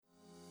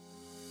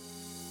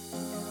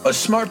A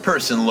smart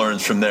person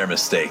learns from their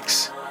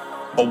mistakes.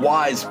 A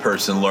wise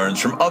person learns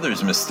from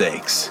others'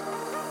 mistakes.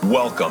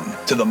 Welcome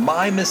to the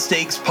My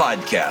Mistakes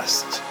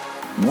Podcast.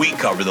 We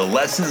cover the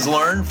lessons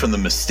learned from the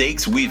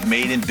mistakes we've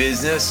made in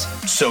business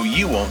so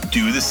you won't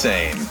do the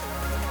same.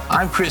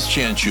 I'm Chris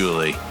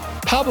Cianciulli.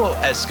 Pablo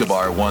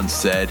Escobar once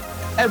said,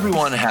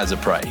 "Everyone has a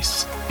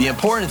price. The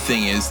important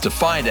thing is to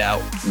find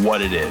out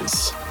what it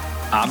is."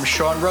 I'm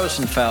Sean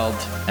Rosenfeld,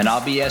 and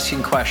I'll be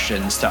asking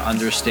questions to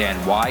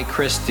understand why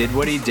Chris did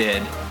what he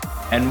did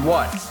and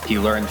what he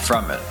learned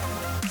from it.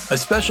 A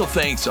special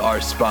thanks to our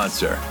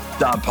sponsor,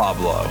 Don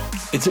Pablo.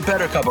 It's a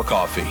better cup of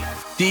coffee.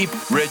 Deep,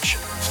 rich,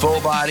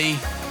 full body.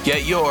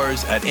 Get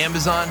yours at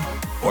Amazon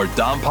or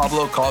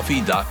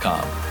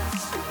DonPabloCoffee.com.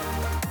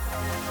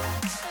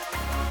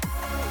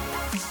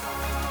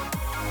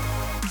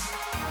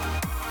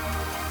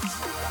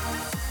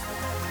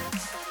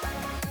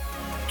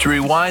 To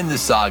rewind the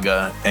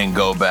saga and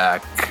go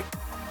back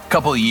a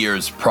couple of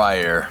years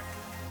prior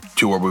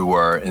to where we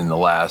were in the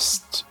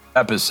last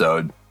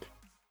episode,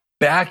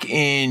 back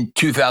in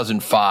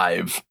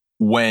 2005,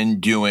 when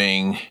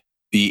doing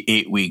the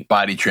 8-week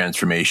body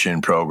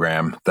transformation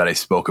program that I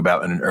spoke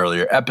about in an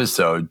earlier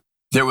episode,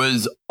 there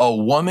was a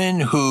woman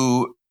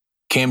who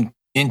came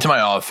into my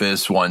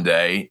office one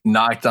day,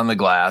 knocked on the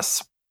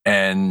glass,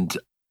 and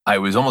I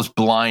was almost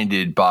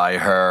blinded by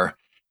her,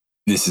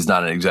 this is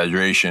not an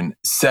exaggeration,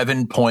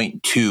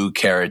 7.2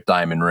 carat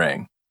diamond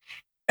ring.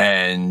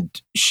 And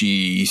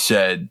she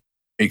said,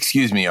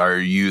 "Excuse me, are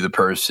you the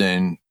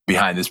person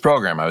behind this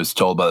program?" I was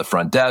told by the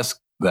front desk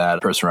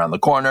that person around the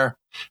corner,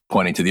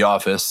 pointing to the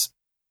office.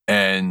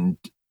 And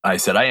I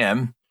said, "I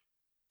am."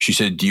 She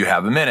said, "Do you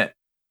have a minute?"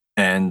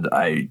 And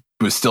I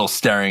was still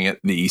staring at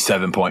the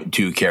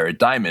 7.2 carat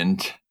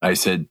diamond. I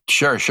said,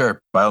 Sure.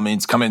 By all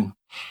means, come in,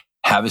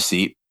 have a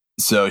seat."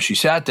 So she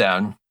sat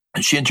down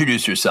and she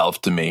introduced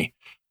herself to me.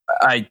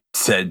 I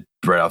said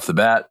right off the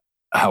bat,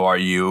 "How are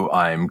you?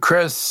 I'm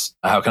Chris.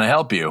 How can I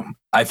help you?"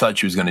 I thought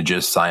she was going to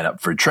just sign up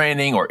for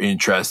training or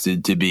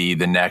interested to be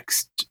the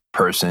next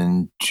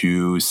person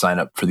to sign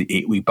up for the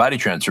 8-week body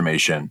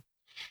transformation.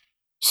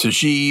 So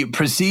she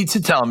proceeds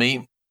to tell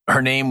me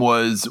her name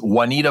was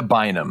Juanita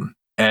Bynum,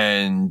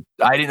 and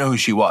I didn't know who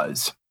she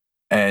was.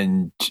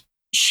 And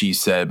she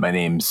said, "My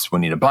name's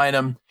Juanita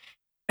Bynum,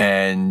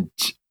 and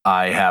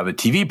I have a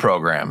TV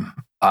program.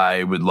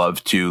 I would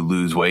love to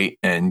lose weight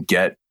and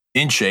get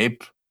in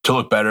shape to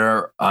look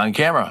better on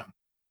camera."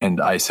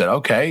 And I said,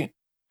 "Okay."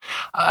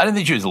 I didn't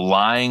think she was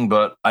lying,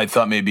 but I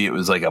thought maybe it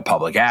was like a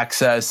public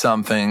access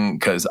something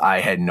because I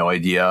had no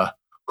idea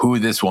who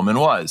this woman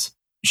was.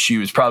 She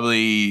was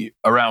probably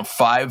around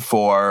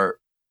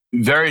 5'4",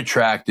 very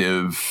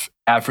attractive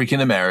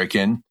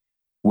African-American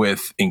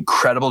with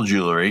incredible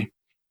jewelry.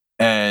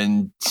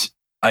 And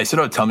I said,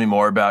 "Oh, tell me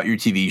more about your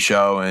TV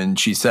show." And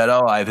she said,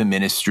 "Oh, I have a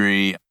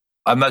ministry."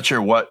 I'm not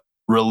sure what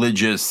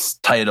religious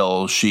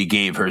title she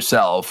gave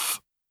herself.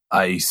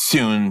 I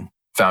soon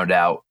found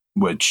out,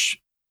 which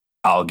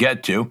I'll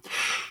get to.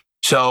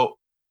 So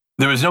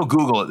there was no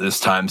Google at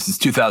this time since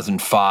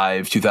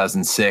 2005,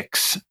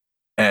 2006,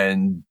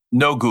 and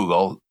no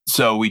Google.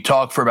 So we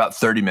talked for about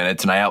 30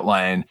 minutes and I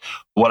outlined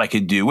what I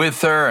could do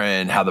with her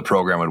and how the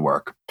program would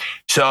work.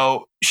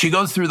 So she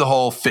goes through the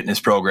whole fitness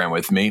program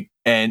with me.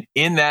 And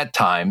in that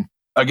time,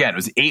 again, it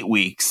was 8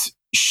 weeks.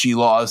 She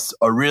lost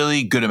a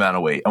really good amount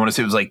of weight. I want to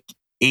say it was like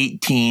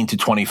 18 to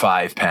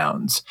 25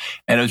 pounds.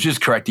 And it was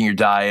just correcting your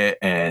diet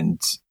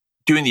and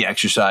doing the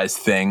exercise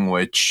thing,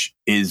 which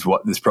is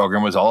what this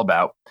program was all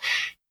about.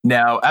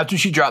 Now, after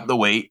she dropped the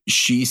weight,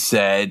 she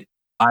said,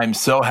 "I'm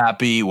so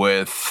happy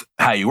with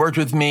how you worked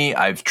with me.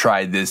 I've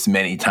tried this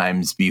many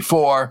times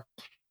before."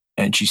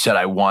 And she said,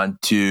 "I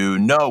want to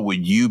know,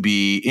 would you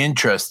be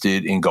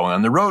interested in going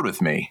on the road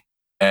with me?"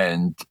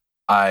 And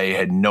I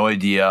had no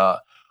idea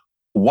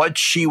what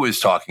she was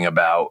talking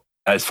about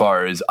as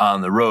far as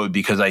on the road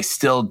because I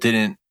still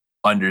didn't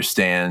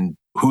understand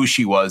who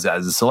she was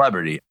as a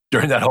celebrity.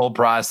 During that whole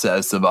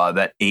process of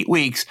that 8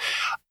 weeks,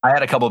 I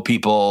had a couple of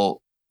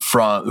people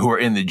who were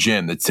in the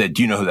gym that said,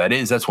 "Do you know who that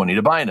is? That's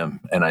Juanita Bynum."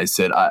 And I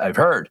said, I've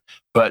heard.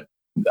 But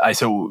I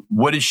said,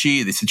 "What is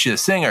she?" They said, "She's a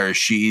singer.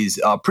 She's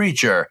a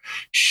preacher.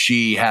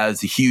 She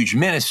has a huge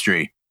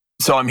ministry."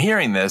 So I'm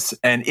hearing this.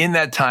 And in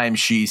that time,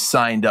 she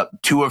signed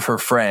up 2 of her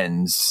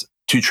friends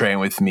to train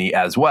with me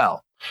as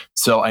well.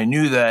 So I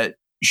knew that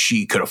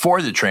she could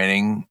afford the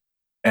training.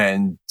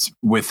 And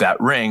with that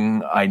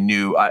ring, I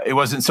knew it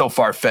wasn't so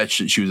far-fetched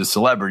that she was a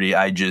celebrity.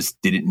 I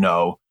just didn't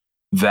know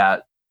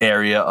that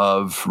area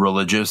of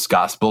religious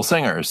gospel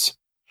singers.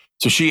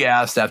 So she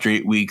asked after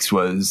 8 weeks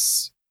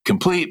was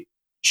complete,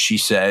 she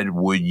said,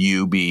 "Would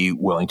you be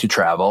willing to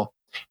travel?"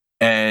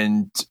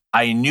 And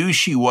I knew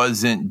she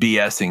wasn't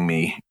BSing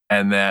me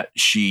and that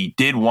she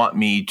did want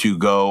me to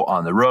go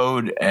on the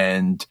road.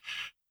 And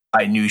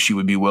I knew she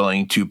would be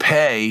willing to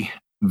pay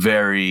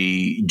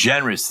very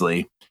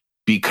generously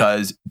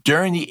because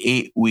during the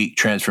 8-week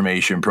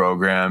transformation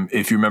program,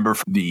 if you remember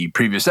from the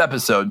previous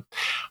episode,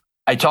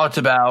 I talked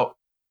about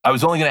I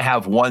was only going to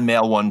have one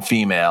male, one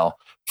female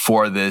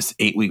for this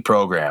 8-week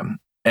program.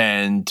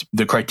 And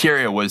the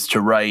criteria was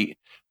to write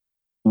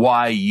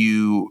why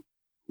you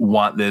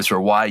want this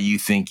or why you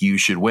think you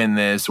should win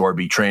this or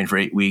be trained for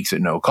 8 weeks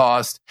at no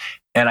cost.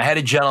 And I had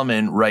a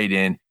gentleman write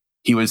in.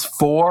 He was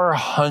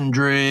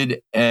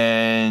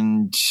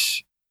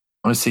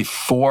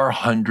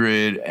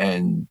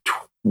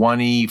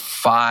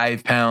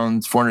 425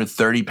 pounds,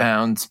 430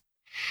 pounds.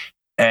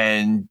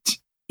 And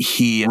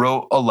he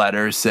wrote a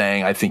letter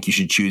saying, I think you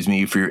should choose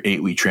me for your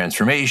 8-week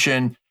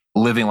transformation.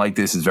 Living like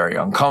this is very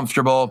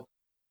uncomfortable.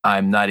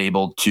 I'm not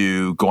able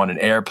to go on an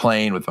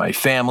airplane with my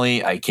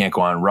family. I can't go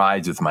on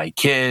rides with my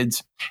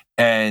kids.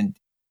 And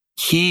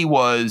he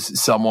was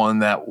someone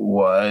that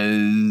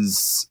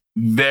was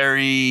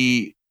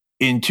very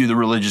into the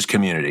religious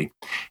community.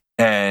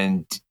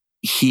 And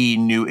he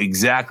knew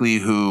exactly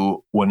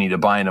who Juanita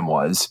Bynum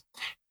was.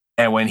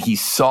 And when he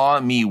saw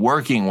me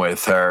working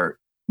with her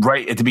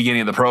right at the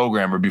beginning of the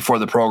program or before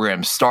the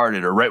program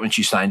started or right when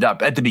she signed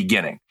up at the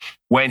beginning,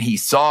 when he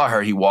saw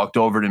her, he walked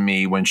over to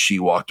me when she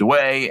walked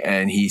away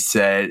and he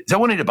said, is that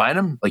Juanita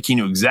Bynum? Like he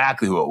knew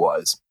exactly who it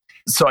was.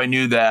 So I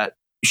knew that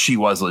she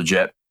was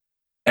legit.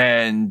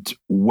 And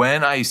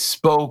when I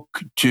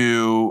spoke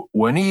to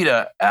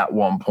Juanita at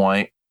one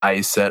point, I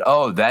said,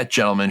 oh, that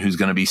gentleman who's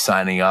going to be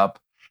signing up,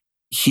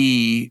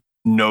 he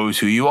knows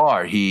who you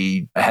are.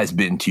 He has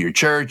been to your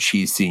church.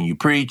 He's seen you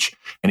preach.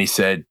 And he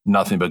said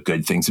nothing but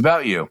good things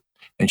about you.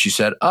 And she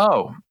said,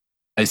 oh,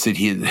 I said,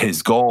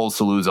 his goal is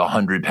to lose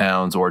 100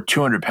 pounds or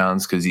 200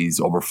 pounds because he's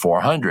over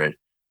 400.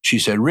 She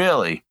said,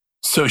 really?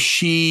 So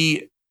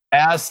she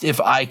asked if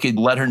I could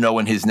let her know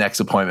when his next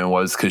appointment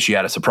was because she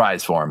had a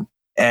surprise for him.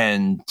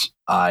 And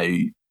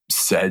I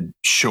said,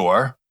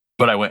 sure.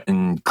 But I went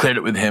and cleared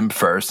it with him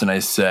first. And I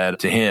said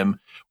to him,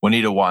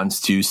 Juanita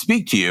wants to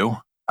speak to you.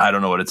 I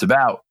don't know what it's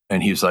about.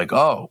 And he was like,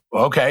 oh,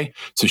 okay.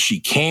 So she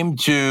came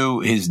to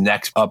his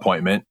next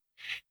appointment.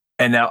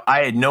 And now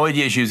I had no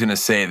idea she was going to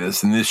say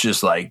this. And this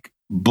just like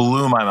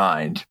blew my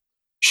mind.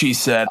 She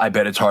said, I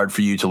bet it's hard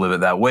for you to live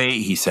at that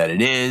weight. He said,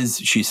 it is.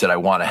 She said, I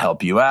want to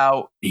help you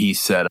out. He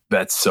said,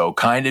 that's so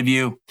kind of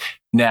you.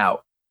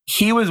 Now,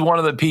 he was one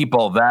of the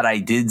people that I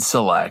did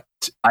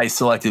select. I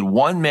selected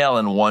one male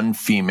and one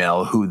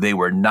female who they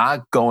were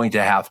not going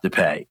to have to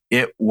pay.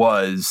 It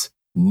was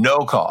no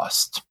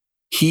cost.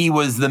 He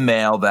was the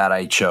male that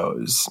I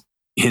chose.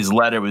 His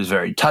letter was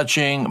very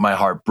touching. My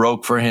heart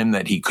broke for him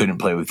that he couldn't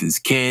play with his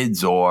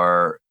kids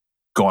or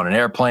go on an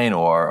airplane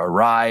or a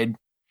ride.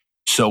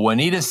 So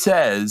Juanita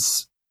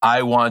says,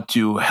 I want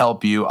to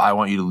help you. I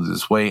want you to lose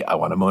this weight. I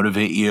want to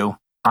motivate you.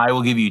 I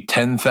will give you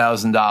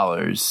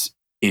 $10,000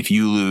 if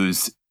you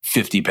lose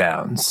 50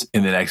 pounds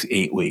in the next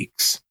 8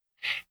 weeks.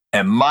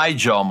 And my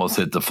jaw almost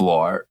hit the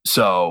floor.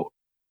 So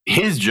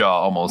his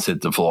jaw almost hit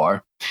the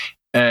floor.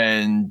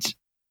 And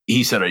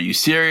he said, are you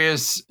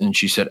serious? And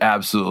she said,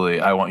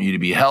 absolutely. I want you to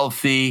be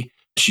healthy.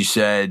 She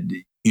said,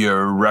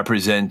 you're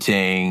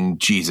representing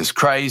Jesus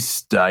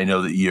Christ. I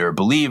know that you're a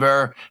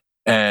believer.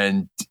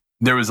 And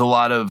there was a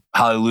lot of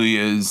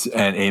hallelujahs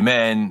and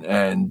amen.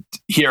 And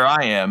here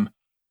I am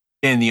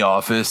in the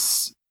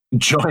office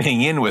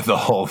joining in with the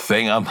whole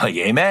thing. I'm like,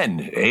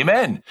 amen,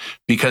 amen.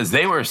 Because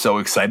they were so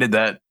excited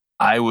that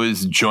I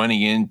was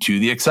joining into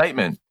the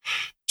excitement.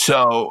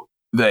 So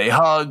they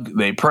hug,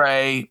 they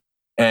pray,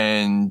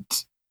 and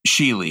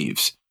she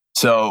leaves.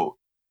 So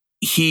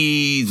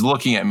he's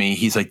looking at me.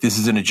 He's like, this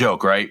isn't a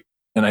joke, right?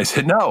 And I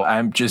said, no,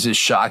 I'm just as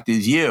shocked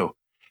as you.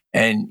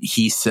 And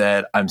he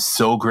said, I'm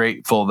so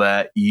grateful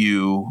that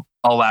you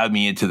allowed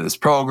me into this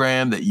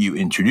program, that you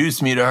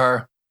introduced me to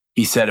her.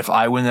 He said, if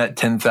I win that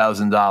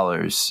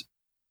 $10,000,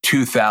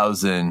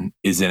 $2,000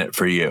 is in it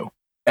for you.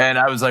 And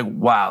I was like,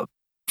 wow,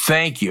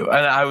 thank you.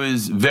 And I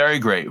was very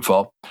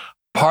grateful.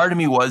 Part of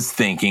me was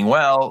thinking,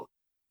 well,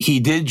 he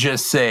did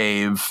just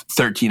save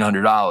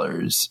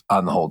 $1,300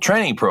 on the whole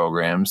training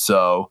program.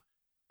 So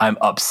I'm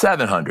up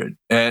 $700.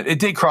 And it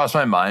did cross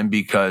my mind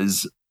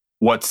because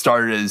what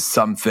started as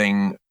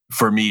something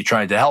for me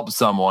trying to help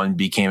someone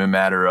became a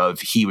matter of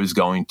he was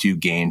going to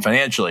gain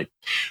financially.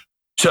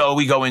 So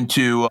we go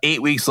into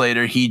 8 weeks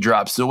later, he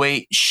drops the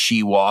weight.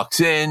 She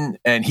walks in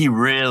and he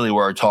really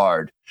worked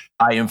hard.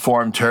 I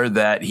informed her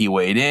that he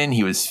weighed in.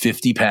 He was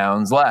 50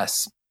 pounds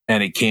less.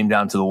 And it came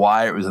down to the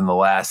wire. It was in the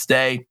last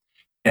day.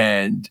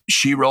 And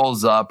she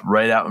rolls up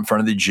right out in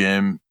front of the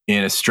gym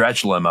in a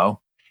stretch limo.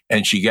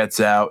 And she gets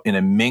out in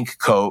a mink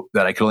coat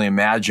that I can only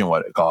imagine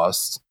what it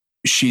costs.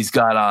 She's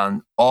got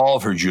on all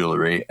of her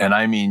jewelry. And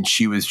I mean,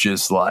 she was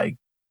just like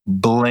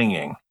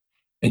blinging.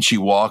 And she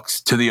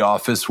walks to the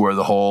office where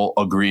the whole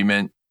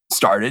agreement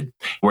started,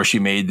 where she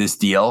made this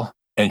deal.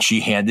 And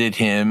she handed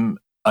him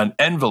an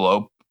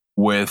envelope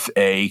with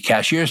a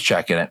cashier's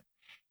check in it.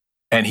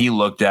 And he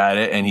looked at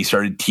it and he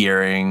started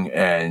tearing,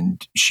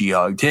 and she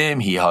hugged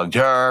him. He hugged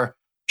her.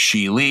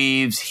 She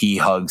leaves. He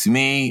hugs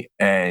me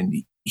and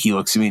he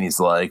looks at me and he's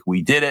like,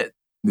 we did it.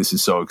 This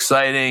is so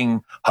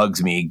exciting.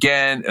 Hugs me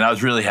again. And I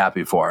was really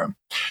happy for him.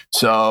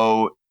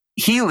 So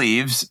he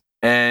leaves,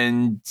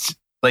 and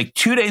like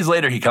 2 days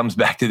later, he comes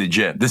back to the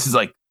gym. This is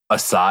like a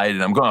side,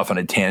 and I'm going off on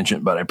a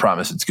tangent, but I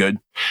promise it's good.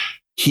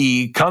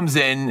 He comes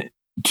in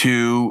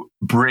to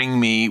bring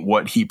me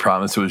what he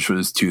promised, which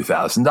was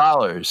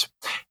 $2,000.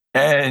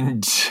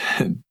 And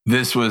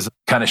this was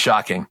kind of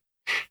shocking.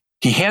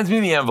 He hands me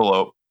the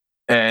envelope,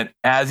 and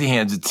as he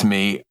hands it to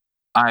me,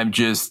 I'm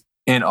just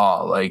in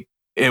awe. Like,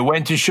 it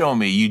went to show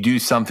me you do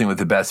something with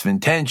the best of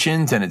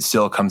intentions and it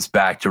still comes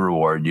back to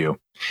reward you.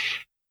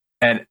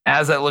 And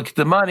as I look at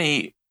the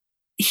money,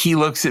 he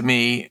looks at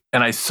me,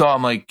 and I saw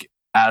him like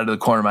out of the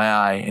corner of my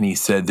eye, and he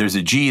said, "There's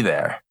a G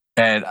there."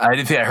 And I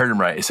didn't think I heard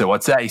him right. I said,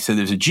 "What's that?" He said,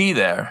 "There's a G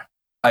there."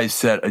 I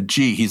said, "A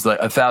G?" He's like,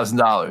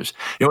 $1,000.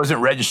 It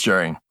wasn't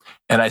registering.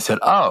 And I said,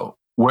 "Oh,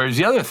 where's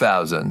the other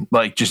 1,000?"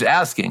 Like, just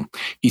asking.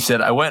 He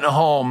said, "I went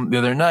home the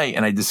other night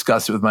and I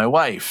discussed it with my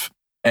wife.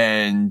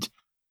 And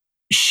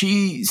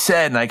she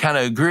said," and I kind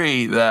of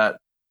agree, that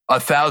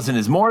 1,000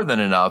 is more than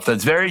enough.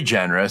 That's very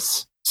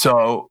generous.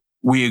 So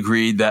we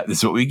agreed that this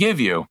is what we give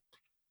you.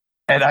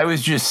 And I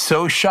was just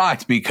so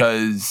shocked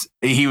because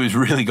he was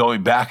really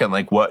going back on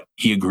like what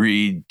he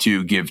agreed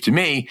to give to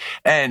me.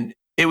 And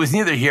it was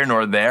neither here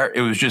nor there.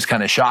 It was just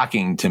kind of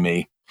shocking to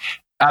me.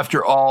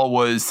 After all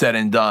was said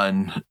and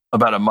done,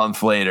 about a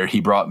month later,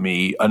 he brought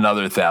me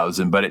another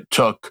 1,000, but it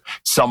took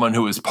someone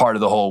who was part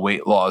of the whole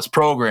weight loss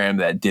program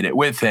that did it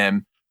with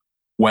him.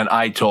 When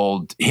I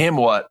told him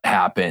what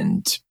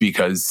happened,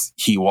 because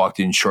he walked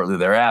in shortly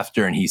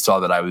thereafter and he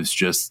saw that I was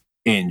just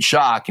in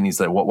shock, and he's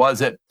like, "What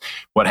was it?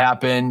 What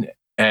happened?"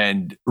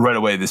 And right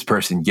away, this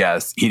person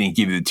guessed, "He didn't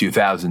give you the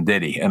 2,000,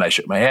 did he?" And I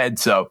shook my head.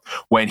 So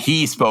when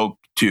he spoke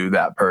to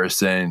that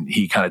person,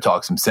 he kind of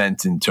talked some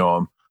sense into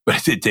him, but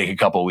it did take a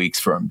couple of weeks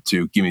for him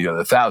to give me the other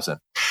 1,000.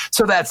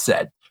 So that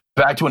said,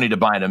 back to Juanita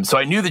Bynum. So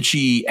I knew that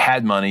she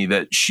had money,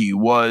 that she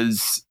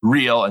was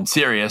real and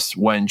serious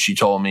when she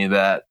told me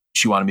that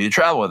she wanted me to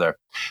travel with her.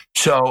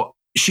 So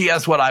she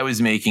asked what I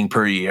was making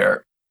per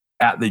year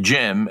at the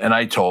gym, and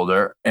I told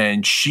her,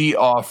 and she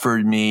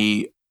offered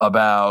me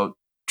about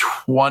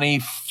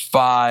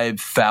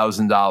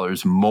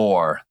 $25,000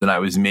 more than I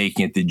was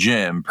making at the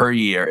gym per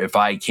year if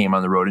I came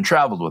on the road and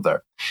traveled with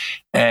her.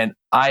 And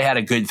I had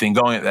a good thing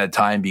going at that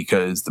time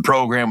because the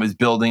program was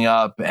building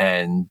up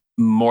and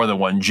more than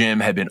one gym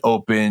had been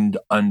opened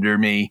under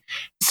me.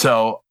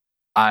 So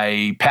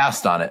I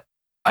passed on it.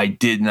 I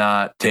did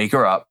not take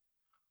her up.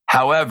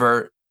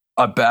 However,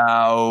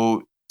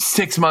 about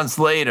 6 months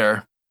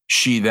later,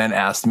 she then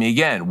asked me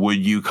again,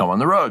 "Would you come on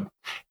the road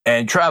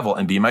and travel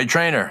and be my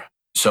trainer?"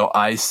 So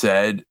I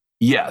said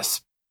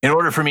yes. In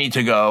order for me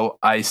to go,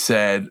 I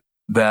said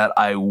that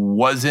I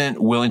wasn't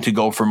willing to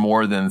go for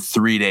more than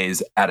 3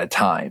 days at a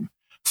time.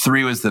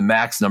 3 was the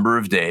max number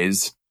of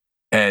days,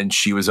 and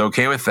she was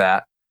okay with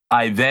that.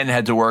 I then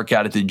had to work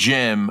out at the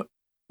gym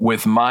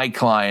with my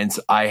clients.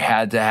 I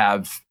had to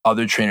have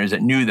other trainers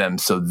that knew them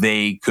so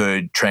they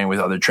could train with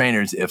other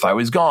trainers if I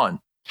was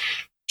gone.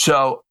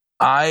 So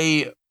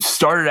I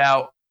started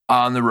out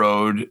on the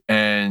road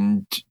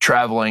and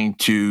traveling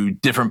to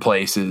different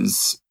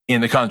places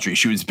in the country.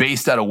 She was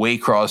based out of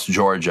Waycross,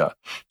 Georgia.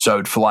 So I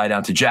would fly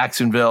down to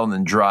Jacksonville and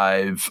then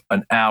drive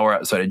an hour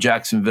outside of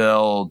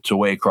Jacksonville to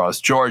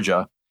Waycross,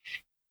 Georgia.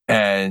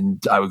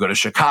 And I would go to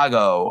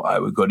Chicago. I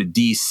would go to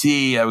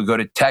DC. I would go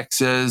to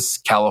Texas,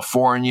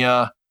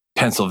 California,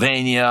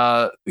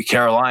 Pennsylvania, the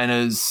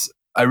Carolinas.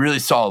 I really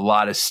saw a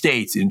lot of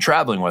states in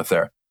traveling with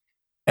her.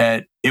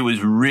 And it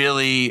was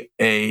really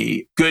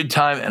a good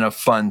time and a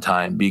fun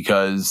time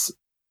because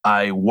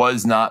I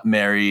was not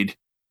married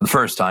the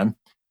first time,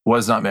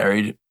 was not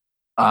married.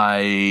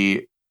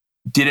 I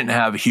didn't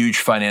have a huge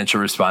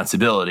financial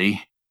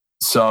responsibility.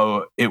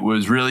 So it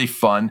was really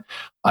fun.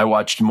 I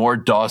watched more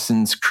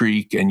Dawson's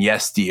Creek and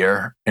Yes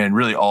Dear and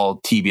really all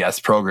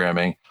TBS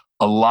programming,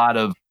 a lot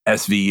of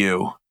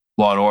SVU,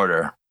 Law and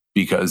Order,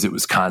 because it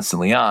was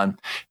constantly on.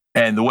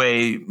 And the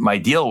way my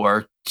deal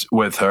worked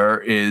with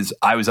her is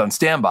I was on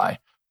standby.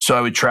 So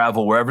I would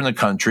travel wherever in the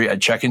country.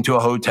 I'd check into a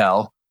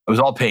hotel. It was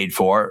all paid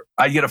for.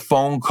 I'd get a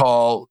phone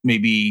call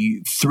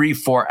maybe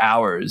 3-4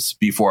 hours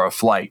before a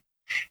flight.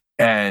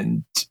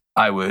 And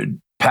I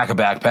would pack a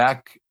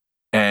backpack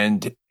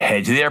and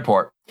head to the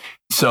airport.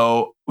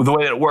 So the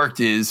way that it worked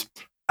is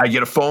I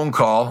get a phone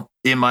call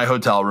in my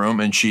hotel room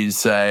and she'd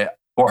say,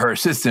 or her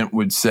assistant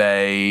would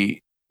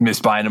say,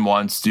 "Miss Bynum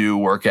wants to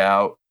work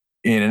out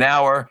in an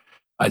hour."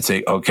 I'd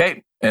say,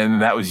 "Okay."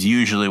 And that was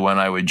usually when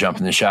I would jump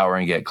in the shower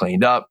and get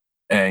cleaned up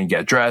and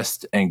get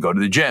dressed and go to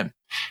the gym.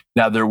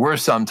 Now, there were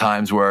some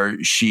times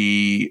where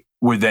she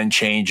would then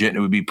change it and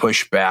it would be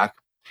pushed back.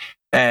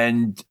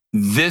 And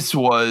this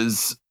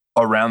was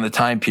around the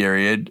time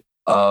period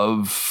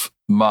of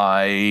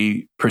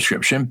my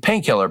prescription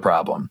painkiller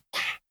problem.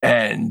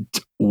 And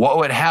what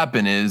would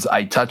happen is,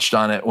 I touched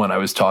on it when I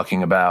was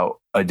talking about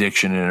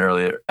addiction in an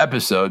earlier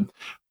episode.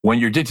 When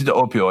you're addicted to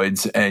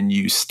opioids and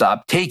you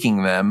stop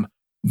taking them,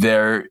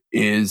 there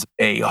is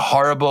a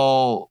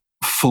horrible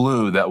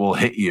flu that will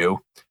hit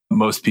you.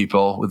 Most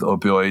people with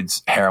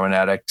opioids, heroin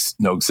addicts,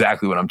 know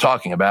exactly what I'm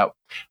talking about.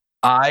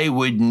 I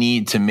would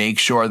need to make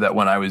sure that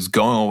when I was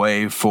going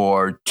away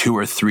for 2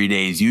 or 3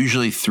 days,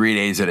 usually 3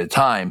 days at a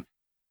time,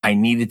 I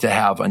needed to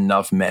have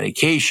enough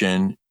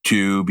medication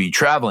to be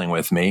traveling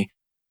with me.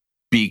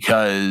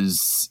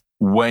 because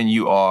when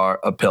you are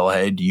a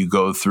pillhead, you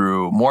go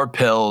through more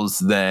pills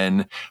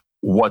than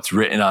what's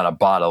written on a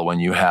bottle when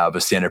you have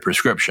a standard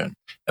prescription.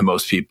 And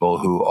most people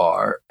who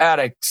are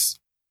addicts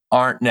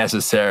aren't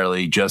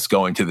necessarily just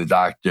going to the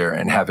doctor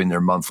and having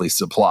their monthly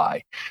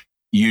supply.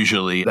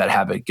 Usually that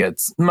habit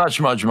gets much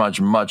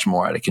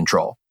more out of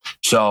control.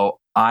 So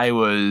I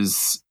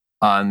was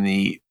on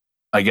the,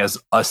 I guess,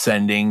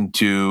 ascending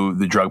to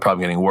the drug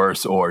problem getting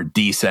worse, or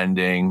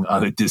descending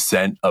on the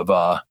descent of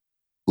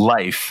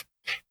life.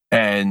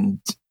 And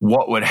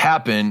what would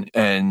happen,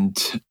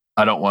 and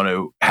I don't want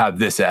to have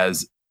this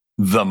as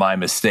my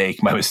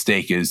mistake. My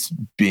mistake is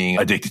being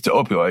addicted to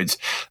opioids.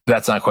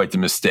 That's not quite the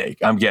mistake.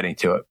 I'm getting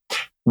to it.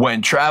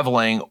 When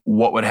traveling,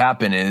 what would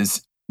happen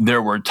is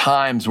there were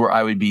times where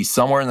I would be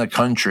somewhere in the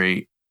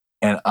country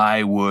and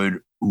I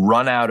would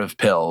run out of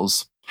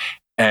pills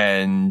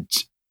and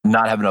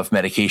not have enough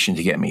medication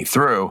to get me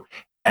through.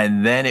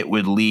 And then it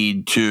would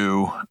lead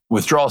to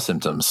withdrawal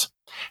symptoms.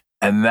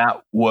 And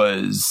that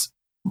was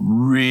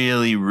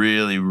really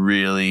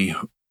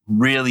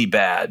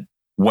bad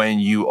when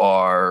you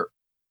are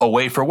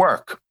away for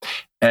work.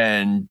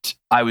 And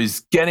I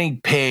was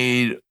getting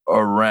paid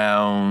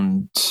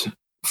around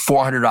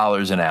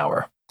 $400 an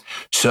hour.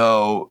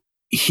 So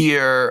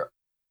here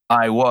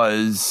I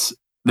was,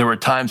 there were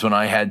times when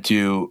I had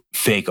to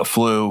fake a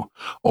flu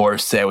or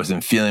say I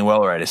wasn't feeling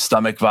well or I had a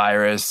stomach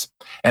virus.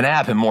 And it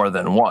happened more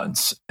than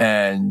once.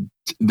 And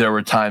there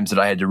were times that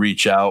I had to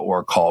reach out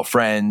or call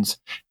friends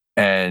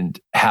and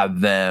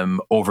have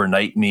them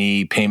overnight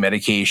me, pay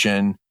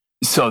medication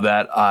so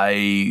that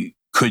I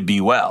could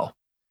be well.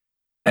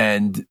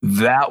 And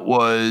that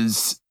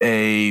was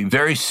a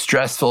very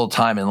stressful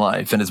time in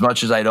life. And as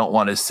much as I don't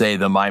want to say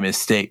my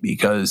mistake,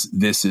 because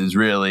this is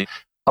really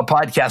a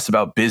podcast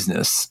about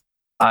business,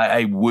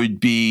 I would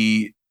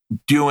be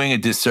doing a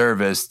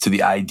disservice to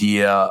the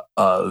idea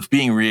of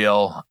being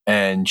real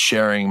and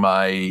sharing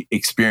my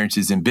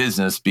experiences in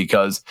business,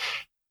 because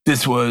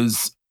this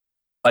was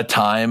a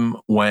time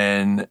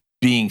when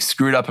being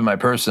screwed up in my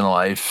personal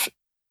life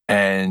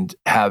and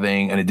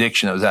having an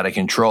addiction that was out of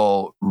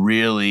control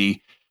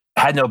really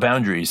had no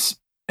boundaries.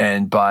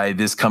 And by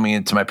this coming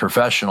into my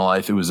professional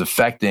life, it was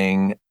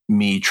affecting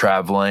me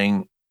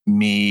traveling,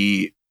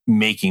 me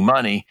making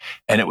money.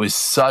 And it was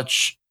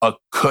such a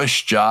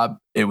cush job.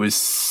 It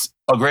was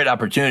a great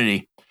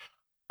opportunity.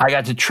 I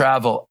got to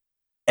travel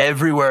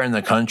everywhere in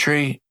the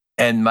country.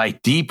 And my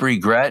deep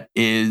regret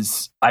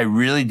is I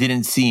really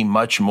didn't see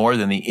much more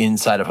than the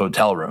inside of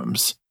hotel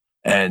rooms.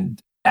 And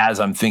as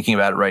I'm thinking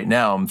about it right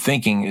now, I'm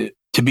thinking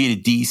to be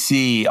to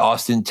DC,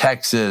 Austin,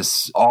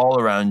 Texas, all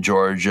around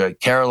Georgia,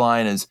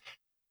 Carolinas.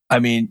 I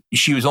mean,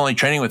 she was only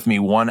training with me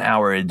 1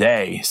 hour a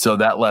day. So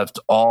that left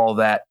all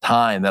that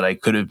time that I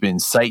could have been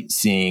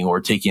sightseeing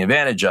or taking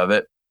advantage of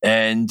it.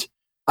 And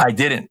I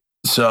didn't.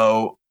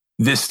 So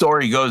this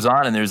story goes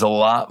on and there's a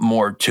lot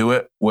more to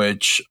it,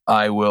 which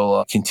I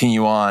will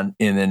continue on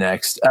in the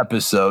next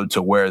episode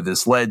to where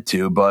this led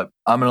to. But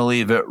I'm going to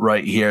leave it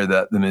right here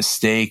that the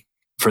mistake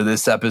for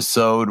this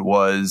episode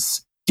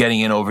was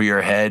getting in over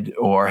your head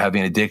or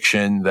having an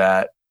addiction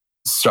that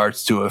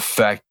starts to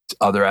affect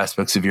other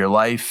aspects of your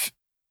life.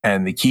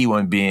 And the key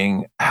one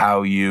being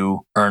how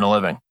you earn a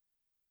living.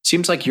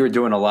 Seems like you were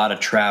doing a lot of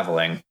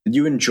traveling. Did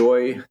you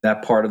enjoy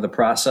that part of the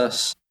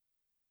process?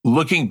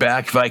 Looking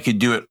back, if I could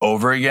do it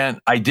over again,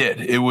 I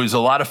did. It was a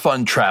lot of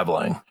fun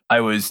traveling.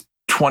 I was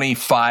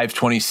 25,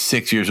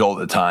 26 years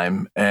old at the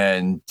time.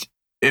 And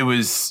it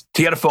was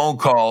to get a phone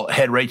call,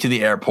 head right to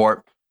the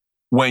airport.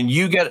 When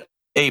you get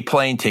a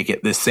plane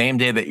ticket the same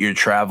day that you're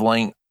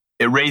traveling,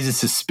 it raises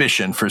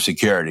suspicion for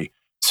security.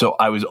 So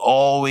I was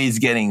always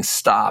getting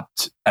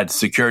stopped at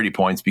security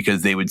points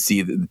because they would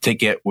see that the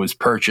ticket was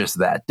purchased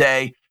that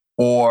day,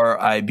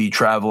 or I'd be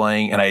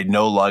traveling and I had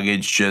no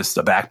luggage, just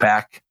a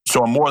backpack.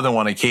 So on more than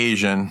one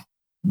occasion,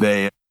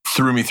 they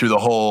threw me through the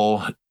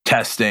whole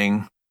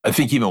testing. I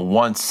think even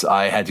once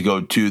I had to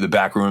go to the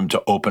back room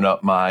to open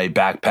up my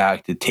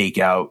backpack to take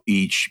out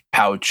each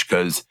pouch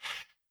because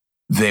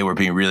they were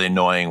being really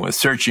annoying with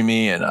searching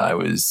me and I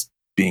was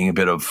being a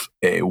bit of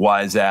a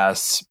wise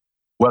ass.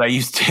 What I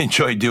used to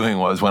enjoy doing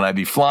was when I'd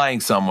be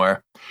flying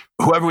somewhere,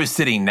 whoever was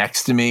sitting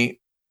next to me,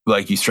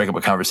 like you strike up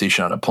a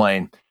conversation on a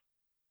plane,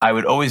 I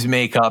would always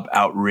make up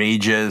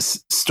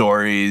outrageous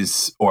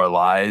stories or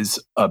lies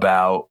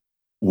about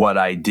what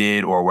I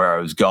did or where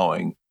I was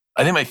going.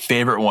 I think my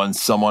favorite one,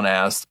 someone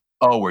asked,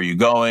 "Oh, where are you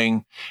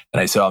going?"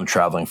 And I said, "I'm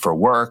traveling for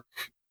work."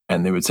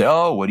 And they would say,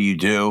 "Oh, what do you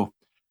do?"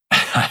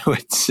 I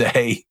would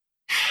say,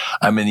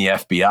 "I'm in the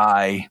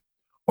FBI,"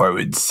 or I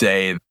would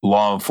say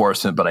law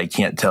enforcement, but I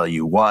can't tell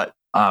you what.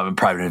 I'm a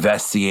private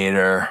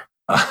investigator.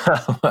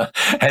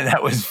 And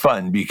that was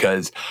fun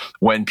because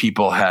when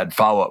people had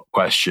follow-up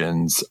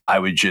questions, I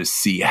would just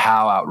see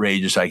how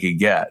outrageous I could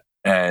get.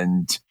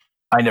 And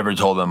I never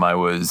told them I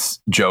was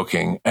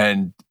joking.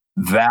 And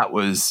that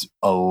was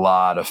a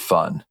lot of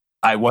fun.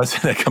 I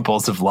wasn't a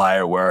compulsive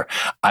liar where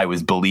I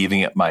was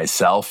believing it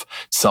myself.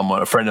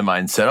 A friend of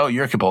mine said, "Oh,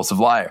 you're a compulsive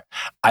liar."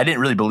 I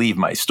didn't really believe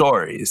my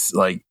stories.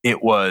 Like,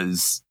 it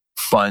was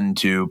fun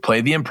to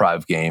play the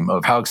improv game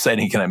of how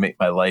exciting can I make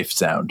my life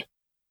sound.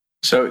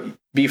 So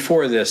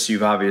before this,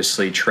 you've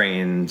obviously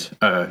trained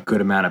a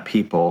good amount of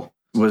people.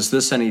 Was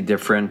this any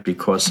different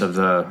because of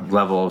the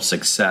level of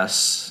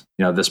success,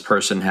 this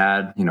person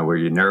had? Were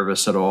you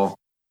nervous at all?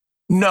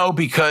 No,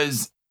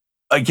 because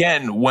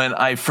again, when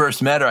I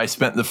first met her, I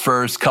spent the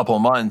first couple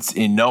of months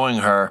in knowing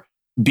her,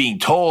 being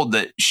told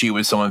that she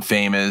was someone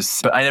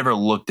famous, but I never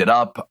looked it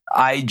up.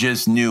 I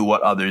just knew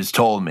what others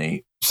told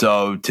me.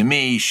 So to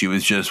me, she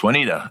was just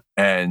Juanita.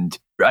 And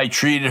I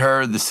treated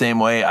her the same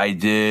way I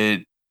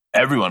did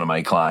every one of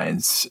my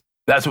clients.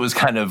 That's what was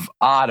kind of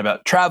odd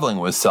about traveling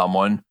with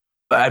someone.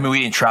 I mean,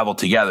 we didn't travel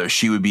together.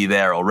 She would be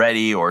there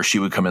already or she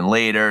would come in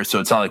later.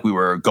 So it's not like we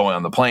were going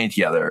on the plane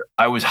together.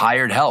 I was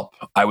hired help.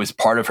 I was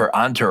part of her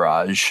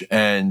entourage.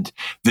 And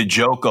the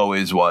joke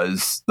always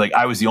was like,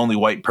 I was the only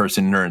white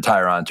person in her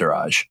entire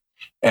entourage.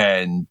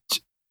 And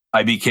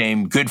I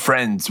became good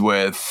friends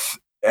with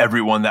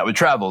everyone that would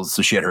travel.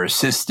 So she had her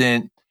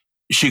assistant.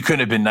 She couldn't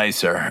have been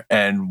nicer.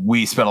 And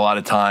we spent a lot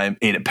of time,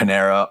 ate at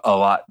Panera a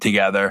lot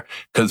together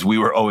because we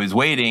were always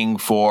waiting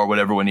for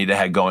whatever Juanita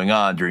had going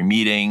on during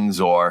meetings,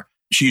 or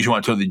she usually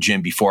wanted to go to the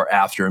gym before or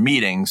after a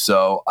meeting.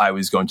 So I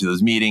was going to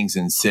those meetings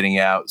and sitting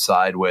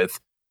outside with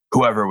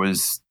whoever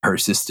was her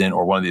assistant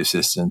or one of the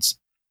assistants.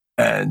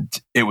 And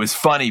it was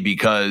funny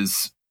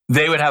because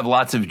they would have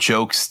lots of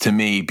jokes to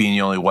me being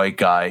the only white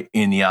guy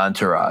in the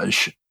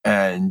entourage.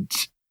 And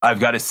I've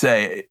got to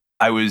say,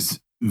 I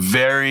was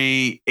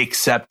very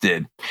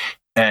accepted.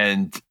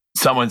 And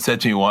someone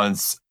said to me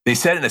once, they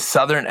said in a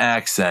Southern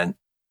accent,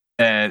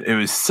 and it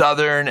was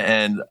Southern,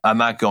 and I'm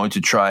not going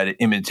to try to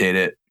imitate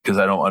it because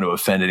I don't want to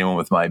offend anyone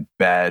with my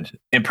bad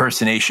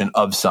impersonation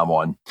of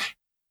someone.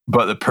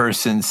 But the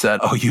person said,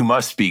 "Oh, you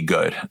must be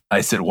good."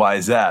 I said, "Why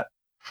is that?"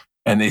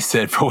 And they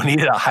said, "For when you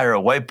need to hire a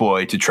white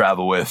boy to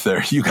travel with,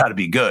 or you got to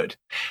be good."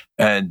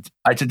 And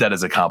I took that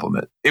as a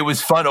compliment. It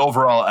was fun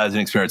overall as an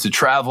experience. The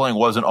traveling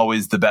wasn't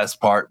always the best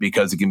part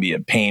because it can be a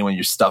pain when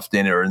you're stuffed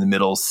in it or in the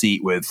middle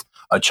seat with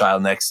a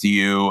child next to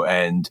you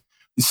and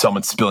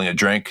someone spilling a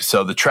drink.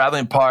 So the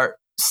traveling part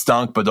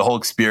stunk, but the whole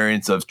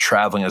experience of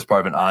traveling as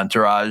part of an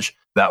entourage,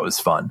 that was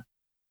fun.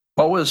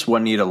 What was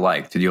Juanita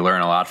like? Did you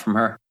learn a lot from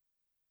her?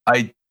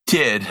 I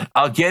did.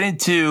 I'll get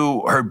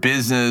into her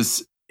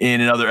business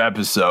in another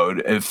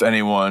episode. If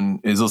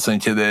anyone is listening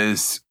to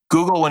this,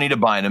 Google Juanita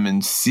Bynum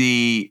and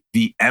see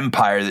the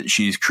empire that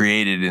she's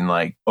created in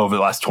over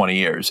the last 20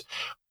 years.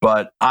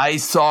 But I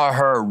saw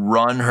her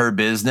run her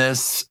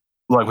business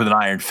with an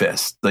iron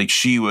fist.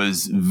 She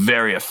was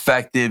very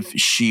effective.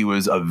 She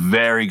was a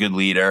very good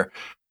leader.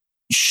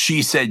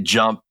 She said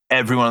jump.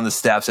 Everyone on the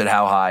staff said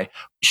how high.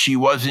 She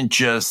wasn't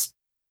just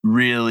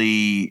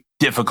really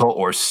difficult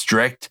or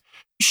strict.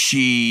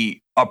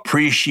 She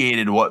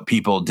appreciated what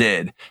people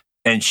did.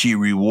 And she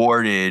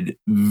rewarded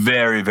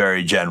very,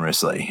 very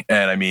generously.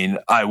 And I mean,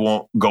 I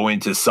won't go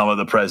into some of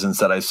the presents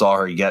that I saw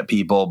her get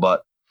people,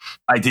 but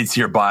I did see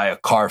her buy a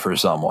car for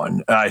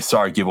someone. And I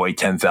saw her give away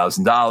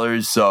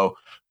 $10,000. So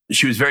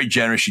she was very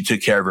generous. She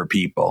took care of her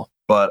people.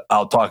 But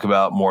I'll talk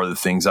about more of the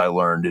things I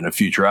learned in a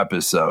future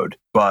episode.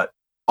 But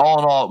all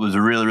in all, it was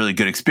a really, really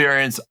good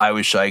experience. I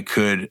wish I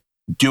could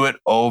do it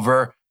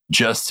over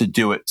just to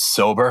do it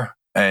sober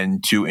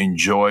and to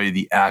enjoy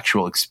the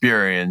actual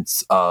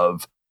experience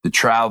of the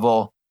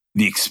travel,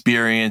 the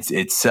experience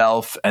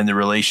itself, and the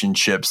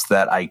relationships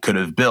that I could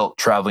have built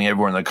traveling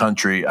everywhere in the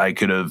country. I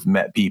could have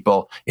met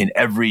people in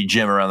every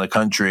gym around the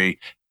country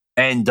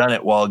and done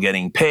it while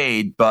getting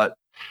paid. But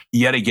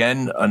yet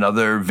again,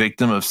 another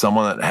victim of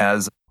someone that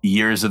has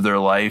years of their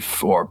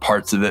life or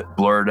parts of it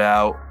blurred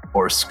out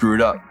or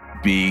screwed up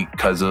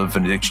because of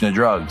an addiction to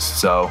drugs.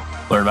 So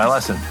learn my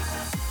lesson.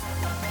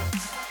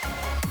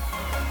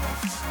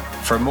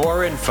 For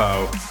more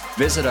info,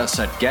 visit us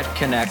at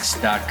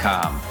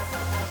getconnex.com.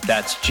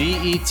 That's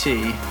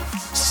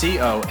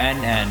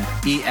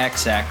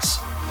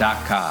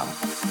GETCONNEXX.com.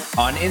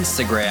 On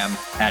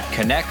Instagram at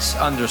Connex_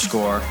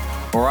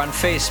 or on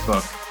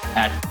Facebook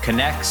at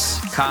Connex,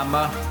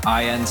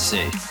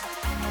 INC.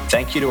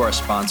 Thank you to our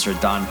sponsor,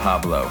 Don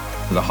Pablo.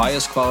 For the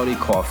highest quality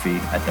coffee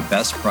at the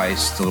best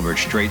price delivered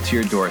straight to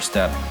your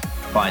doorstep,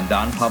 find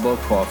Don Pablo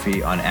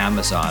Coffee on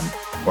Amazon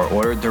or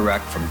order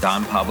direct from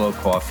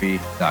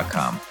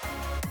DonPabloCoffee.com.